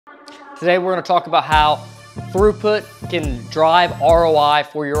Today we're going to talk about how Throughput can drive ROI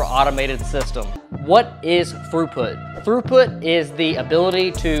for your automated system. What is Throughput? Throughput is the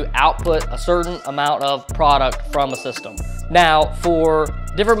ability to output a certain amount of product from a system. Now, for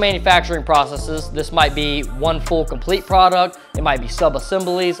different manufacturing processes, this might be one full complete product, it might be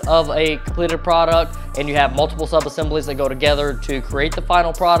sub-assemblies of a completed product, and you have multiple sub-assemblies that go together to create the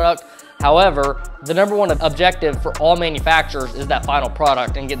final product. However, the number one objective for all manufacturers is that final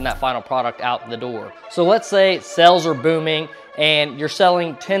product and getting that final product out the door. So let's say sales are booming and you're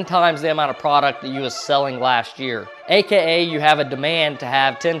selling 10 times the amount of product that you was selling last year. AKA you have a demand to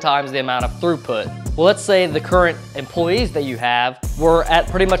have 10 times the amount of throughput. Well, let's say the current employees that you have were at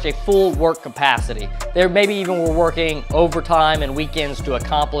pretty much a full work capacity. They maybe even were working overtime and weekends to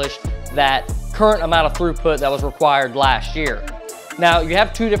accomplish that current amount of throughput that was required last year. Now, you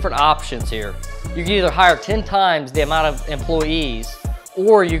have two different options here. You can either hire 10 times the amount of employees,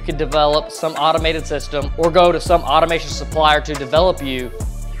 or you could develop some automated system or go to some automation supplier to develop you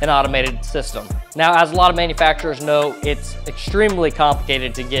an automated system. Now, as a lot of manufacturers know, it's extremely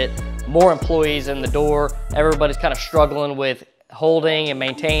complicated to get more employees in the door. Everybody's kind of struggling with holding and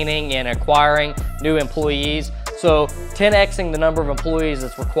maintaining and acquiring new employees. So 10xing the number of employees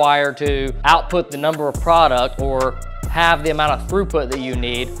that's required to output the number of product or have the amount of throughput that you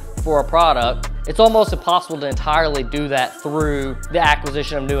need for a product, it's almost impossible to entirely do that through the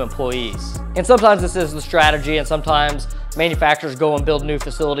acquisition of new employees. And sometimes this is the strategy, and sometimes manufacturers go and build new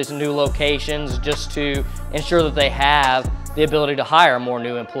facilities and new locations just to ensure that they have the ability to hire more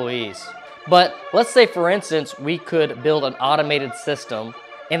new employees. But let's say, for instance, we could build an automated system,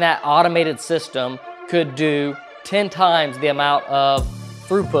 and that automated system could do 10 times the amount of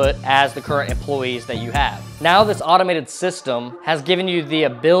throughput as the current employees that you have. Now this automated system has given you the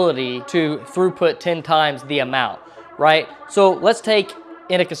ability to throughput 10 times the amount, right? So let's take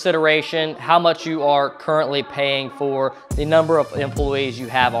into consideration how much you are currently paying for the number of employees you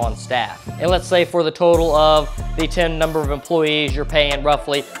have on staff. And let's say for the total of the 10 number of employees, you're paying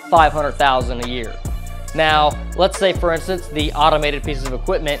roughly $500,000 a year. Now, let's say, for instance, the automated piece of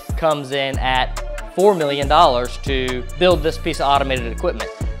equipment comes in at $4 million to build this piece of automated equipment.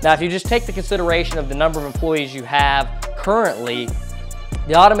 Now, if you just take the consideration of the number of employees you have currently,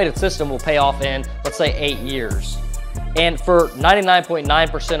 the automated system will pay off in, let's say, 8 years. And for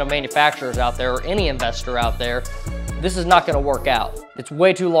 99.9% of manufacturers out there, or any investor out there, this is not going to work out. It's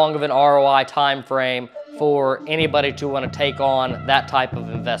way too long of an ROI time frame for anybody to want to take on that type of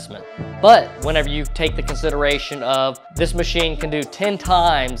investment. But whenever you take the consideration of this machine can do 10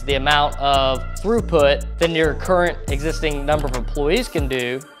 times the amount of throughput than your current existing number of employees can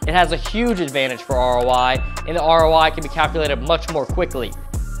do, it has a huge advantage for ROI, and the ROI can be calculated much more quickly.